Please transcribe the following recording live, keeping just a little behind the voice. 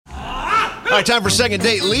All right, time for second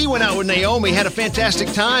date. Lee went out with Naomi, had a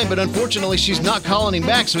fantastic time, but unfortunately she's not calling him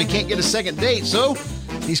back, so he can't get a second date. So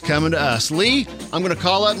he's coming to us. Lee, I'm going to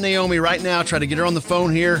call up Naomi right now, try to get her on the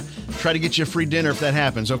phone here, try to get you a free dinner if that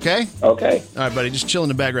happens, okay? Okay. All right, buddy, just chill in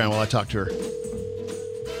the background while I talk to her.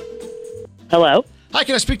 Hello, Hi,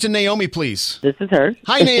 can I speak to Naomi, please? this is her.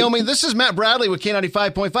 Hi, Naomi. This is Matt Bradley with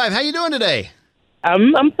K95.5. How you doing today?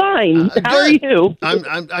 I'm fine. How are Good. you?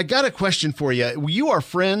 I got a question for you. You are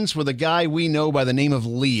friends with a guy we know by the name of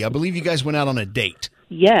Lee. I believe you guys went out on a date.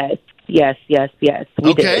 Yes. We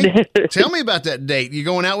Okay. did. Tell me about that date. You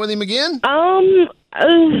going out with him again? Honestly,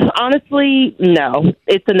 no.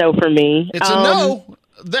 It's a no for me. It's a no.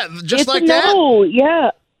 That just It's like a that. no.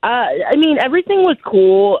 Yeah. I mean, everything was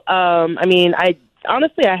cool. I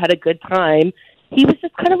had a good time. He was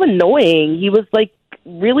just kind of annoying. He was like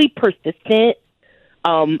really persistent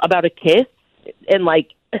about a kiss, and like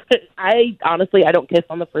I don't kiss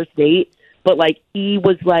on the first date, but like he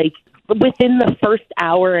was like within the first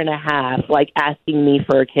hour and a half like asking me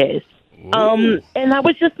for a kiss. And that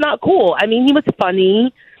was just not cool. I mean, he was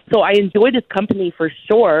funny, so I enjoyed his company for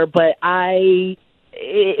sure, but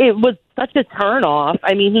it was such a turn off.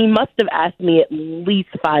 I mean, he must have asked me at least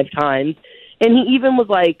 5 times, and he even was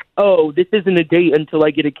like, "Oh, this isn't a date until I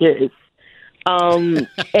get a kiss." And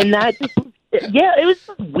that just it was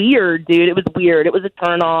just weird, dude. It was weird. It was a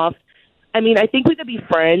turn off. I mean, I think we could be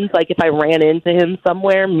friends, like, if I ran into him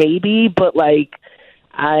somewhere, maybe, but, like,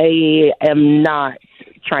 I am not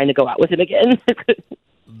trying to go out with him again.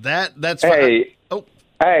 That's Hey. Oh,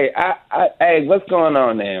 Hey, hey, what's going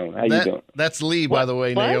on now? How you doing? that's Lee, by the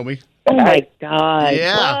way, What? Naomi. Oh, my God.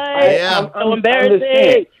 Yeah, What? yeah. So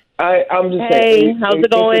embarrassing. I'm just Hey, saying. how's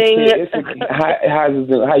it going? How's it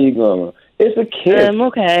doing? How you going? It's a kiss. I'm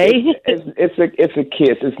okay. It's a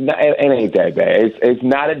kiss. It's not. It ain't that bad. It's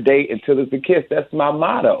not a date until it's a kiss. That's my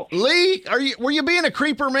motto. Lee, were you being a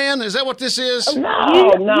creeper, man? Is that what this is? No, You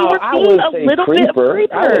were I being wouldn't a say little bit of creeper.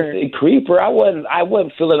 creeper. I wouldn't say creeper. I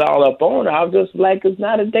wouldn't fill it all up on her. I was just like, it's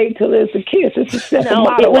not a date till it's a kiss. That's the No,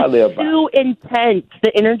 motto it I live was by. too intense.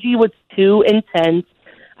 The energy was too intense.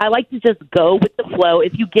 I like to just go with the flow.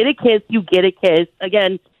 If you get a kiss, you get a kiss.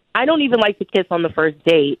 Again, I don't even like to kiss on the first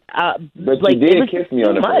date. But like, you it did was kiss me too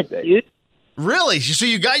on the much, first date. dude. Really? So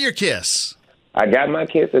you got your kiss? I got my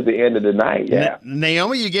kiss at the end of the night. Yeah.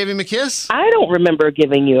 Naomi, you gave him a kiss? I don't remember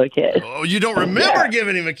giving you a kiss. Oh, you don't remember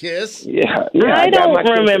giving him a kiss? Yeah. I got my don't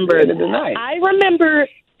kiss remember at the end of the that. night.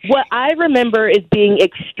 What I remember is being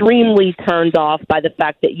extremely turned off by the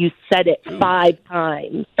fact that you said it 5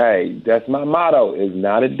 times. Hey, that's my motto. It's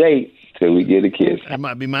not a date till we get a kiss. That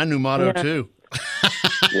might be my new motto, too.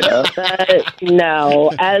 Yeah. No,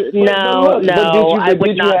 I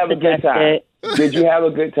would not suggest it. Did you have a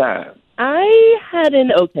good time? I had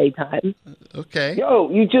an okay time. Okay. Yo,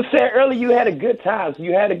 you just said earlier you had a good time. So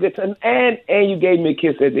you had a good time, and you gave me a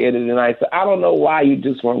kiss at the end of the night. So I don't know why you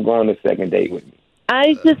just weren't going on a second date with me.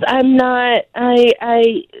 I'm not,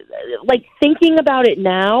 like, thinking about it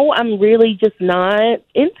now, I'm really just not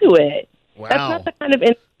into it. Wow. That's not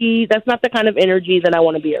the kind of energy that I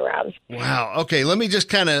want to be around. Wow. Okay, let me just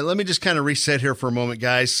kind of reset here for a moment,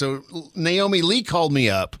 guys. So Naomi, Lee called me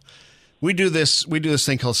up. We do this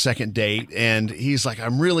thing called second date, and he's like,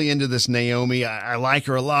 I'm really into this Naomi. I like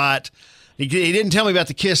her a lot. He didn't tell me about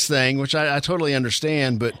the kiss thing, which I totally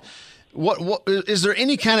understand, but what is there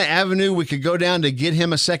any kind of avenue we could go down to get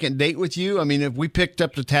him a second date with you? I mean, if we picked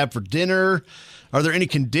up the tab for dinner, are there any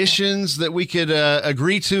conditions that we could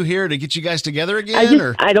agree to here to get you guys together again?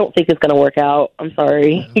 I don't think it's going to work out. I'm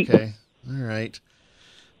sorry. Okay. All right.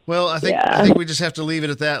 Well, I think we just have to leave it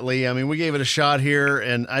at that, Lee. I mean, we gave it a shot here,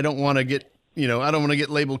 and I don't want to get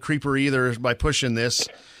labeled creeper either by pushing this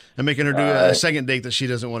and making her do a second date that she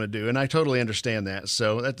doesn't want to do. And I totally understand that.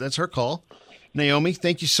 So that's her call. Naomi,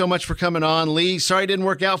 thank you so much for coming on. Lee, sorry it didn't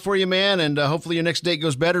work out for you, man, and hopefully your next date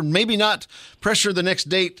goes better. Maybe not pressure the next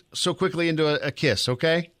date so quickly into a kiss,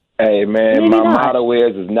 okay? Hey, man, Maybe my not. motto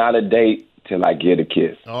is not a date till I get a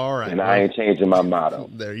kiss. All right. And I ain't changing my motto.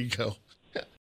 There you go.